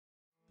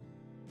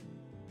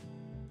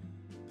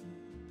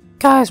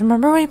Guys,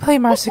 remember when you played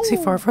Mario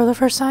 64 for the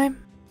first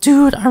time?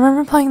 Dude, I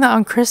remember playing that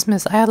on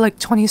Christmas. I had like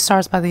 20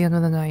 stars by the end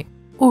of the night.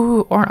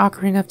 Ooh, or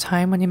Ocarina of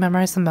Time when you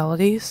memorized the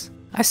melodies.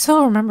 I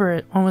still remember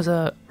it. One was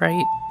a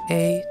right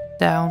A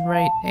down,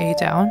 right A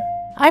down.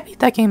 I beat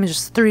that game in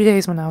just 3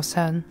 days when I was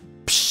 10.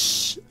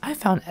 Psh, I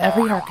found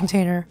every heart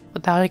container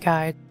without a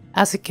guide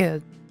as a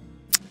kid.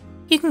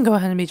 You can go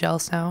ahead and be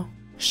jealous now.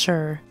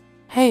 Sure.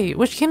 Hey,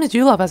 which game did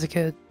you love as a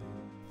kid?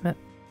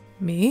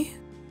 Me?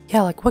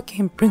 Yeah, like what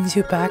game brings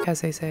you back,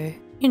 as they say?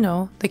 You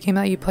know, the game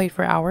that you played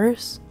for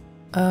hours?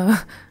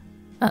 A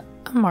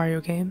Mario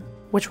game.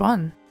 Which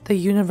one? The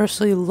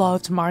universally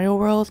loved Mario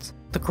World?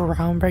 The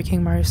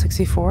groundbreaking Mario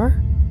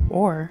 64?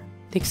 Or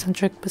the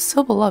eccentric but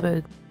still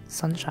beloved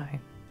Sunshine?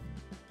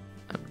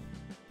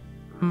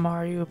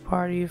 Mario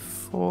Party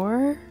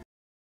 4?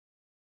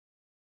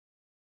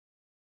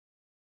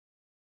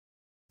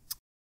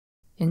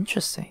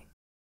 Interesting.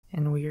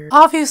 And weird.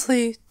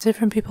 Obviously,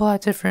 different people had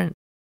different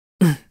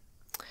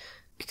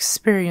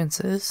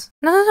experiences.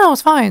 No,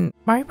 it's fine.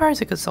 Mario Party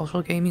is a good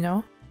social game, you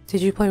know?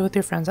 Did you play with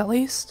your friends at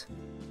least?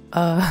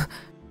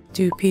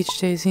 Do Peach,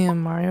 Daisy,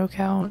 and Mario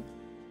count?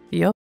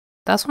 Yup.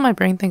 That's what my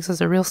brain thinks is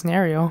a real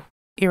scenario.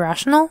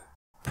 Irrational?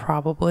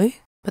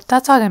 Probably. But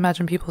that's how I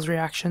imagine people's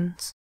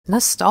reactions.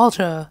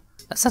 Nostalgia!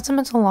 A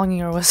sentimental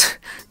longing, or was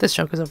this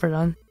joke is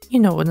overdone. You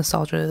know what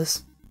nostalgia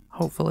is.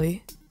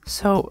 Hopefully.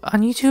 So,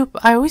 on YouTube,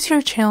 I always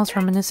hear channels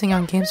reminiscing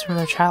on games from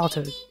their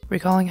childhood,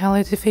 recalling how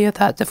they defeated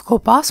that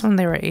difficult boss when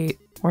they were 8,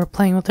 or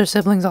playing with their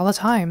siblings all the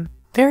time.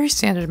 Very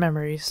standard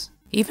memories.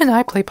 Even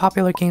I played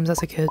popular games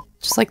as a kid,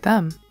 just like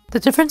them. The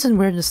difference in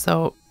weirdness,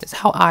 though, is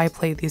how I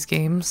played these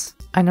games.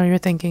 I know you're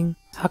thinking,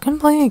 how can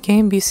playing a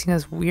game be seen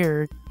as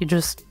weird? You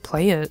just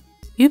play it.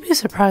 You'd be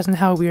surprised in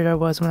how weird I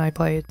was when I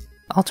played.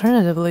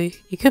 Alternatively,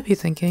 you could be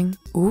thinking,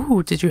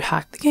 ooh, did you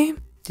hack the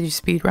game? Did you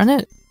speedrun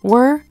it?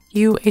 Were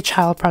you a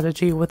child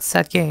prodigy with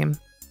said game?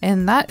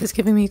 And that is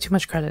giving me too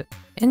much credit.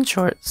 In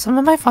short, some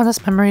of my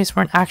fondest memories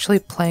weren't actually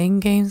playing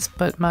games,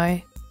 but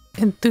my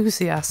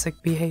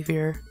enthusiastic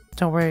behavior.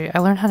 Don't worry, I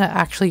learned how to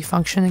actually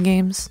function in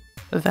games.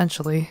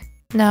 Eventually.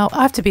 Now,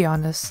 I have to be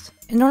honest.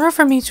 In order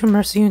for me to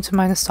immerse you into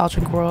my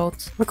nostalgic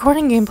world,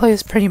 recording gameplay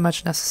is pretty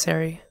much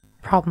necessary.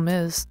 Problem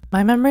is,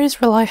 my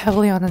memories rely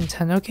heavily on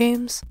Nintendo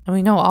games, and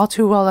we know all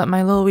too well that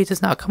my little Wii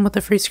does not come with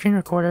a free screen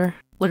recorder.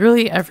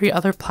 Literally every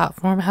other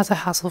platform has a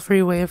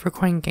hassle-free way of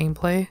recording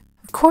gameplay.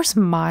 Of course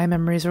my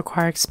memories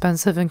require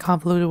expensive and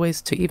convoluted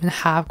ways to even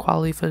have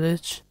quality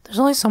footage. There's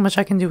only so much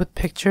I can do with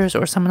pictures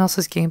or someone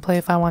else's gameplay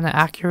if I want to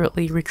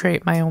accurately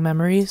recreate my own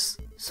memories.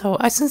 So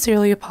I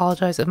sincerely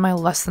apologize if my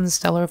less than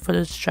stellar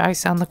footage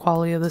drags down the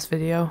quality of this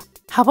video.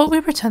 How about we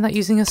pretend that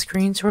using a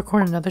screen to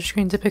record another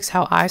screen depicts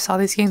how I saw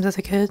these games as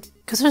a kid?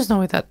 Because there's no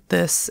way that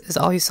this is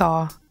all you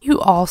saw. You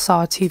all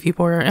saw a TV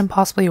border and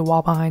possibly a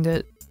wall behind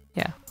it.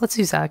 Yeah, let's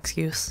use that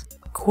excuse.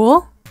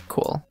 Cool?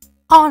 Cool.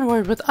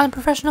 Onward with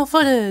unprofessional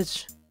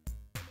footage!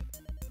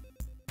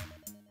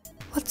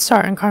 Let's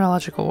start in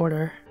chronological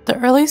order. The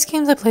earliest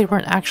games I played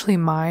weren't actually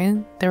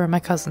mine, they were my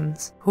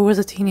cousin's, who was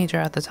a teenager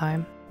at the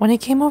time. When he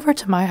came over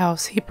to my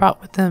house, he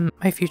brought with him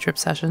my future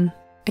obsession.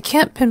 I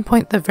can't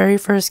pinpoint the very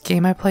first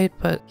game I played,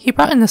 but he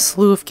brought in a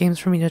slew of games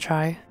for me to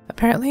try.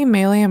 Apparently,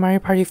 Melee and Mario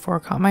Party 4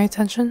 caught my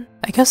attention.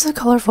 I guess the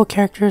colorful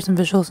characters and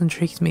visuals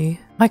intrigued me.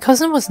 My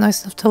cousin was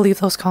nice enough to leave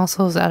those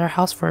consoles at our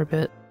house for a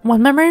bit.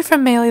 One memory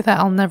from Melee that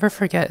I'll never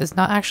forget is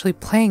not actually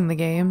playing the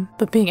game,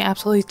 but being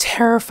absolutely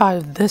terrified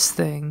of this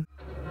thing.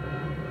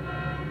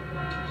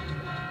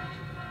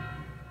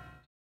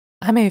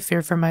 I may have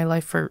feared for my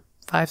life for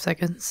 5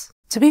 seconds.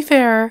 To be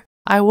fair,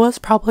 I was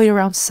probably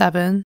around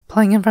 7,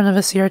 playing in front of a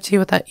CRT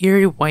with that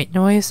eerie white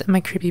noise in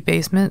my creepy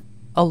basement,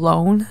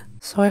 alone,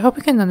 so I hope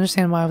you can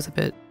understand why I was a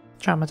bit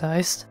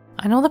traumatized.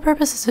 I know the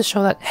purpose is to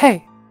show that,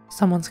 hey,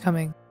 someone's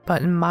coming,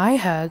 but in my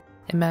head,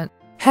 it meant,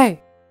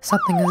 hey,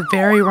 something is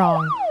very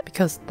wrong,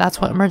 because that's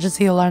what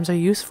emergency alarms are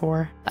used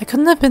for. I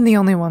couldn't have been the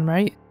only one,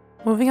 right?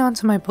 Moving on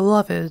to my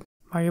beloved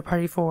Mario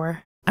Party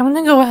 4. I'm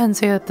gonna go ahead and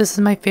say that this is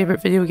my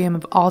favorite video game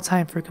of all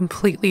time for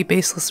completely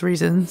baseless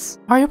reasons.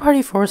 Mario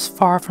Party 4 is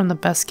far from the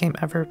best game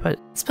ever, but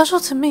special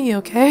to me,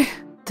 okay?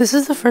 This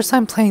is the first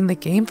time playing the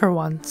game for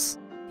once.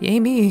 Yay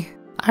me.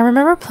 I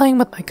remember playing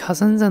with my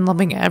cousins and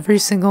loving every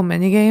single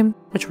minigame,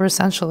 which were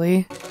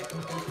essentially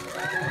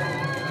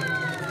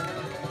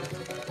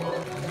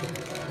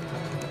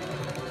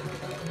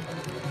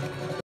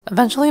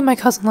eventually my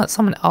cousin let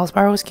someone else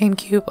borrow his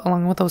GameCube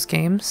along with those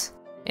games,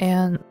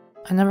 and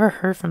I never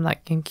heard from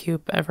that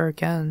GameCube ever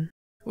again.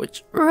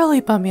 Which really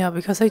bummed me out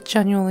because I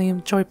genuinely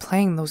enjoyed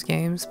playing those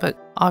games, but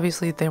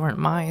obviously they weren't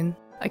mine.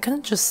 I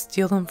couldn't just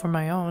steal them for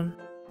my own.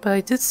 But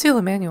I did steal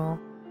a manual.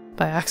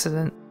 By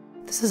accident.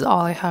 This is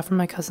all I have from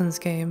my cousin's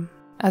game.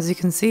 As you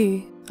can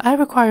see, I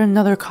required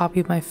another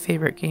copy of my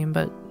favorite game,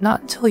 but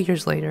not until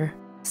years later.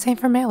 Same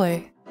for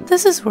Melee.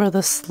 This is where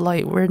the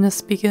slight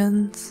weirdness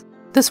begins.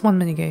 This one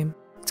minigame.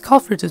 It's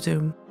called Fruit of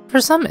Doom. For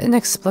some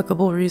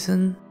inexplicable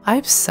reason, I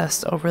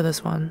obsessed over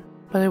this one,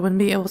 but I wouldn't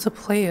be able to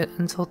play it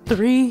until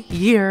 3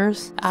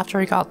 years after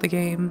I got the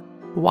game.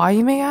 Why,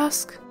 you may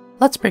ask?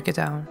 Let's break it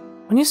down.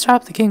 When you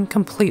start up the game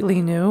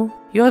completely new,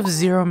 you have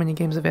 0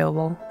 minigames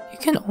available. You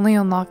can only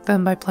unlock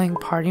them by playing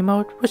party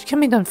mode, which can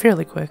be done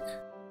fairly quick.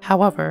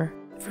 However,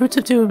 Fruits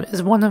of Doom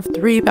is one of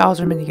 3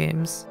 Bowser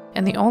minigames,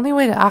 and the only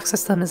way to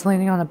access them is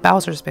landing on a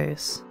Bowser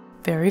space.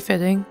 Very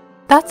fitting.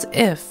 That's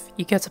if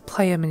you get to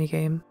play a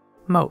minigame.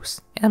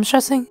 Most, and I'm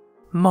stressing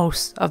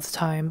most of the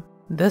time,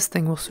 this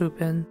thing will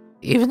swoop in.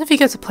 Even if you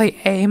get to play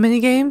a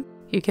minigame,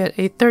 you get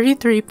a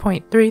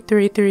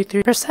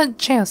 33.3333%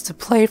 chance to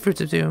play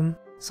Fruits of Doom.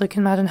 So you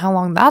can imagine how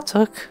long that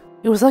took.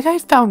 It was like I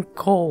found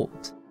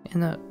gold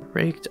in a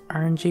rigged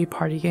RNG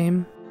party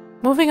game.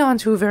 Moving on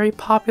to a very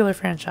popular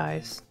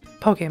franchise,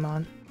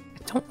 Pokemon. I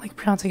don't like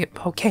pronouncing it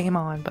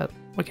Pokemon, but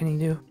what can you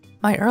do?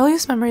 My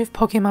earliest memory of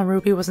Pokemon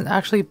Ruby wasn't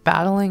actually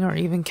battling or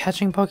even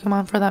catching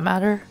Pokemon for that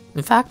matter.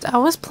 In fact, I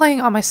was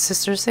playing on my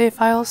sister's save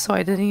files, so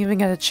I didn't even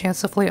get a chance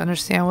to fully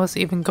understand what was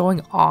even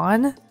going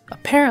on.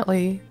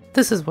 Apparently,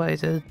 this is what I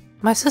did.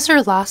 My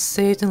sister last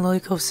saved in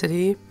Lily Cove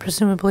City,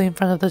 presumably in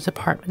front of the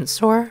department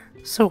store.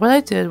 So what I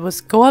did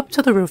was go up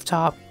to the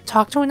rooftop,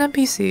 talk to an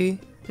NPC,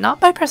 not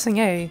by pressing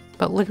A,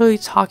 but literally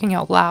talking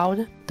out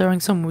loud,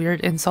 throwing some weird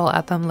insult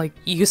at them like,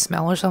 you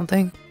smell or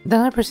something. Then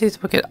I proceeded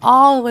to book it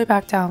all the way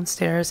back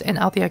downstairs and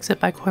out the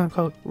exit by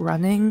quote-unquote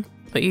running,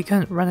 but you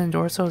couldn't run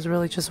indoors, so it was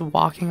really just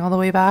walking all the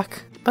way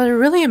back. But I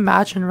really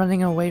imagined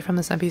running away from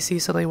this NPC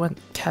so they wouldn't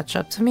catch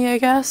up to me, I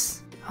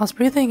guess. I was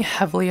breathing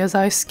heavily as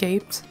I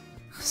escaped.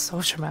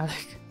 So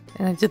traumatic.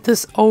 And I did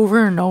this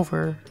over and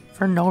over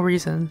for no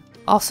reason.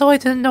 Also, I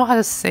didn't know how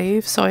to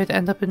save, so I'd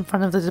end up in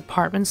front of the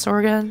department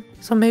store again.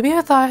 So maybe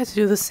I thought I had to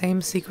do the same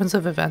sequence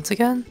of events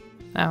again?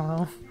 I don't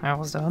know, I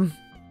was dumb.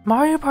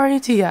 Mario Party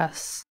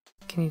DS.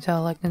 Can you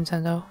tell, like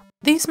Nintendo?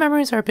 These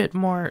memories are a bit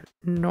more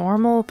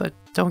normal, but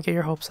don't get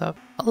your hopes up.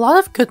 A lot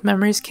of good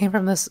memories came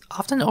from this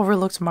often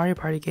overlooked Mario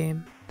Party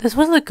game. This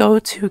was the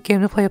go-to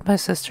game to play with my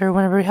sister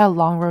whenever we had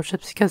long road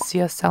trips because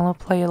DS download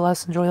play let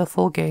us enjoy the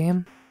full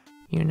game.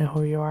 You know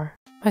who you are.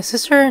 My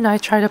sister and I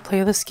tried to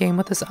play this game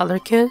with this other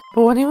kid,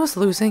 but when he was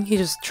losing, he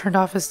just turned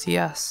off his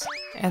DS,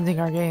 ending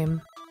our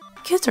game.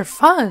 Kids are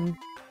fun!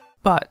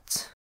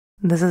 But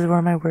this is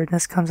where my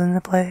weirdness comes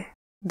into play.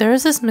 There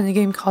is this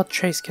minigame called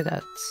Trace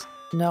Cadets.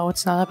 No,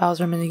 it's not a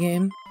Bowser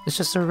minigame. It's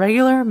just a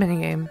regular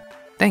minigame.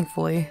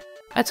 Thankfully.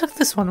 I took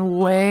this one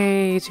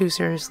way too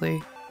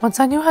seriously. Once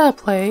I knew how to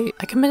play,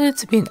 I committed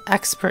to be an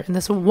expert in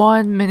this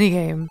one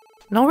minigame.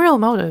 No real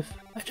motive.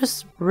 I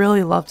just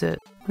really loved it.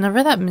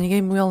 Whenever that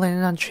minigame wheel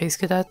landed on Trace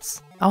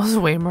Cadets, I was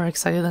way more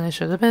excited than I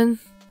should have been.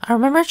 I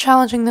remember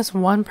challenging this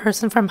one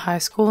person from high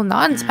school,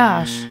 not in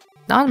Smash,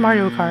 not in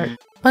Mario Kart,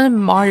 but in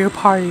Mario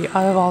Party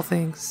out of all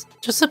things,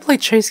 just to play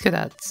Trace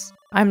Cadets.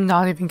 I'm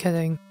not even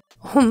kidding.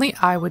 Only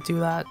I would do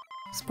that.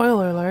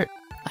 Spoiler alert,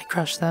 I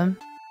crushed them.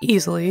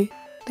 Easily.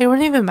 They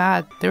weren't even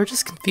mad, they were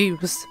just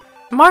confused.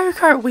 Mario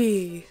Kart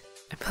Wii!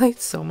 I played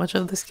so much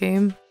of this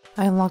game.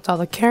 I unlocked all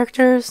the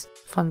characters.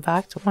 Fun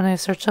fact, when I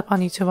searched up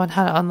on YouTube on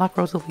how to unlock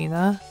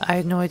Rosalina, I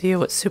had no idea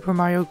what Super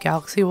Mario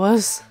Galaxy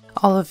was.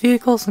 All the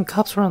vehicles and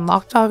cups were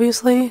unlocked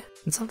obviously,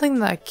 and something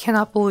that I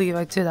cannot believe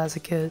I did as a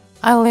kid.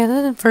 I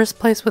landed in first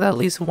place with at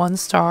least 1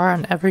 star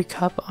on every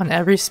cup on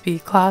every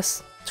speed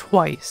class,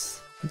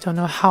 twice. I don't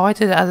know how I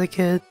did it as a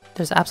kid,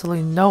 there's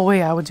absolutely no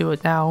way I would do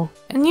it now.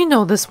 And you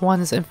know this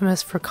one is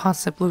infamous for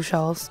constant blue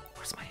shells.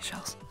 Where's my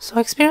shells? So I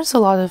experienced a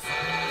lot of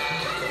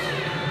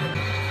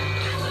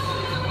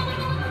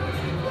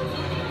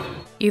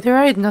either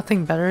I had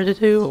nothing better to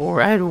do, or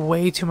I had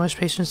way too much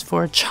patience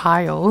for a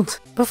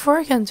child. Before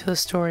I get into the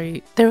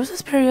story, there was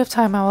this period of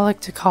time I would like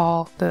to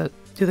call the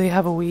 "do they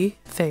have a Wii"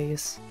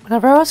 phase.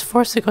 Whenever I was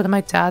forced to go to my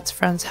dad's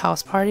friend's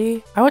house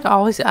party, I would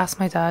always ask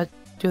my dad,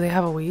 "Do they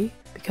have a Wii?"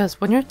 Because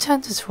when you're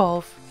 10 to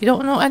 12, you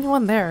don't know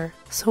anyone there.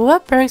 So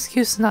what better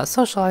excuse to not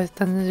socialize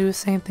than to do the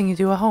same thing you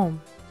do at home?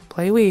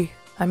 Play Wii.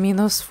 I mean,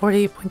 those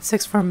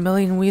 48.64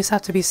 million Wiis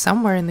have to be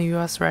somewhere in the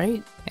US,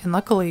 right? And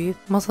luckily,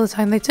 most of the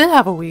time they did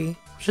have a Wii,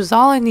 which is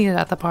all I needed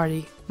at the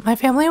party. My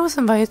family was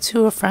invited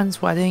to a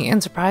friend's wedding,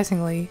 and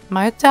surprisingly,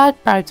 my dad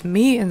bribed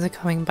me into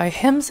coming by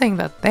him saying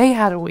that they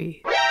had a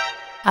Wii.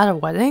 At a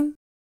wedding?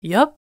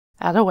 Yup,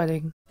 at a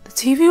wedding. The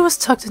TV was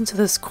tucked into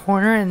this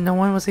corner and no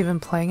one was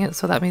even playing it,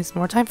 so that means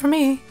more time for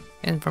me,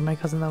 and for my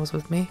cousin that was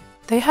with me.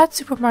 They had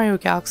Super Mario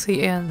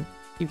Galaxy and,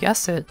 you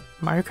guessed it,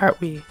 Mario Kart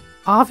Wii.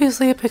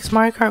 Obviously I picked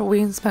Mario Kart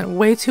Wii and spent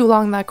way too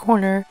long in that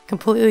corner,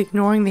 completely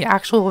ignoring the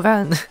actual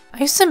event.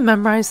 I used to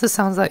memorize the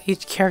sounds that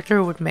each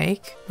character would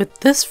make, with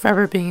this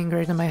forever being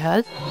engraved in my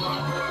head.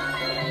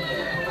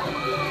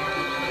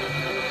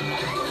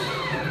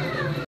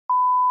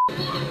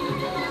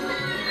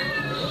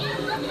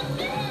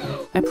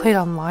 I played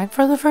online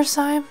for the first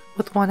time,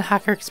 with one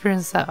hacker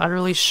experience that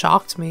utterly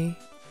shocked me.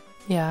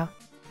 Yeah,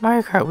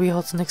 Mario Kart Wii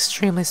holds an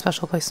extremely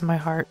special place in my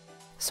heart.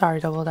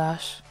 Sorry, Double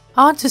Dash.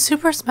 On to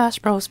Super Smash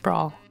Bros.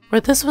 Brawl.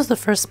 where this was the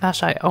first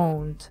Smash I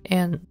owned,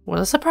 and what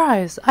a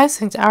surprise, I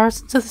synced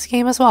hours into this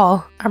game as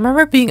well. I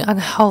remember being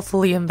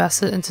unhealthily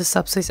invested into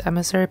Subspace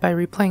Emissary by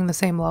replaying the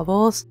same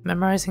levels,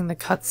 memorizing the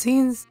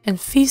cutscenes,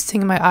 and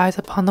feasting my eyes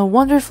upon the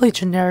wonderfully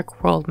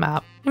generic world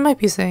map. You might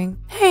be saying,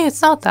 hey,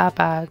 it's not that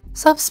bad.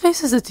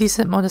 Subspace is a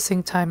decent mode to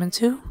sink time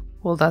into.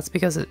 Well, that's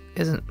because it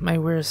isn't my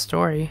weirdest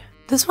story.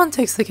 This one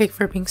takes the cake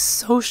for being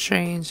so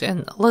strange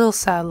and a little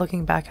sad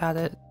looking back at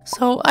it.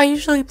 So I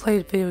usually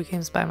played video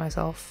games by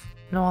myself.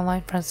 No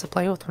online friends to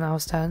play with when I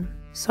was 10.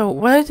 So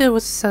what I did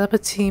was set up a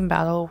team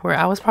battle where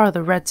I was part of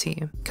the red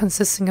team,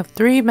 consisting of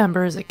 3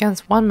 members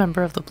against 1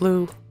 member of the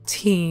blue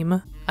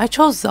team. I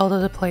chose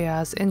Zelda to play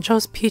as and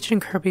chose Peach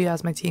and Kirby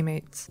as my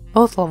teammates,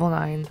 both level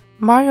 9.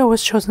 Mario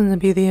was chosen to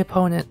be the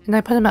opponent and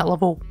I put him at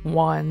level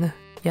 1.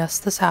 Yes,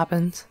 this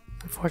happened,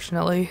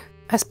 unfortunately.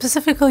 I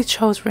specifically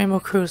chose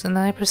Rainbow Cruise and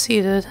then I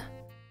proceeded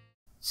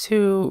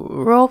to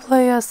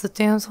roleplay as the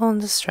damsel in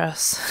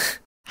distress.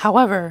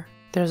 However,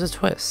 there's a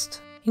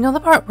twist. You know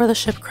the part where the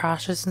ship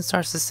crashes and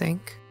starts to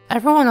sink?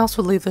 Everyone else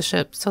would leave the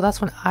ship, so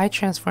that's when I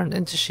transformed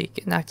into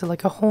Sheik and acted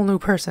like a whole new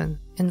person,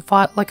 and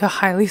fought like a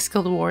highly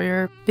skilled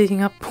warrior,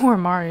 beating up poor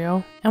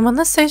Mario. And when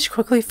the stage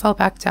quickly fell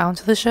back down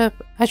to the ship,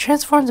 I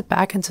transformed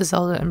back into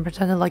Zelda and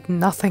pretended like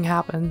nothing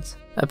happened.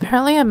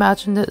 Apparently I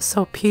imagined it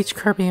so Peach,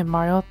 Kirby, and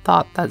Mario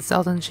thought that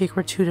Zelda and Sheik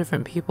were 2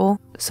 different people,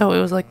 so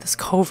it was like this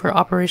covert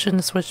operation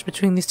to switch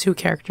between these 2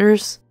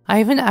 characters. I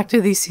even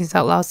acted these scenes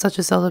out loud, such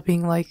as Zelda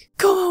being like,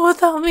 "Go on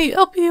without me,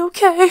 I'll be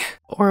okay."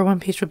 Or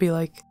when Peach would be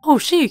like, "Oh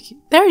Sheik,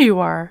 there you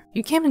are.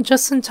 You came in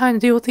just in time to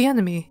deal with the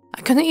enemy."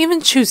 I couldn't even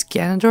choose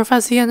Ganondorf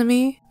as the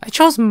enemy. I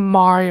chose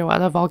Mario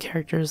out of all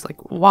characters, like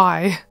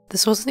why?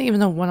 This wasn't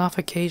even a one-off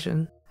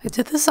occasion. I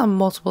did this on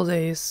multiple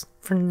days,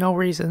 for no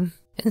reason.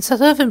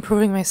 Instead of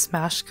improving my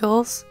Smash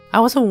skills, I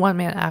was a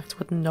one-man act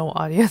with no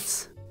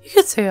audience. You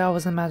could say I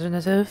was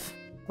imaginative,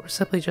 or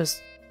simply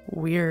just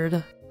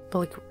weird. But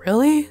like,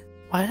 really?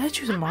 Why did I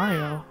choose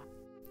Mario?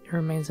 It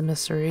remains a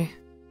mystery.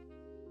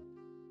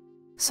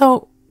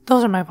 So,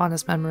 those are my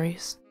fondest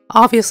memories.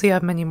 Obviously I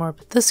have many more,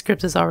 but this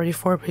script is already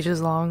 4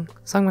 pages long,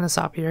 so I'm gonna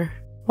stop here.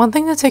 One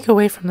thing to take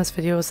away from this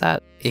video is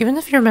that, even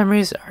if your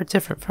memories are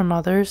different from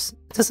others,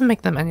 it doesn't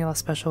make them any less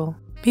special.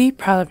 Be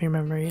proud of your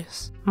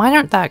memories. Mine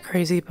aren't that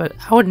crazy, but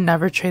I would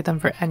never trade them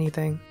for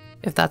anything,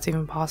 if that's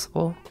even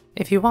possible.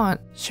 If you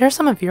want, share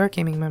some of your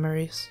gaming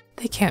memories.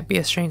 They can't be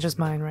as strange as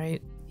mine, right?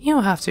 You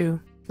don't have to.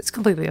 It's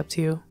completely up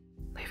to you.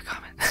 Leave a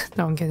comment.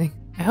 No, I'm kidding.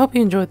 I hope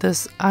you enjoyed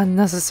this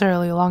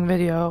unnecessarily long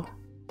video.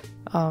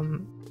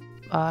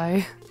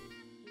 Bye.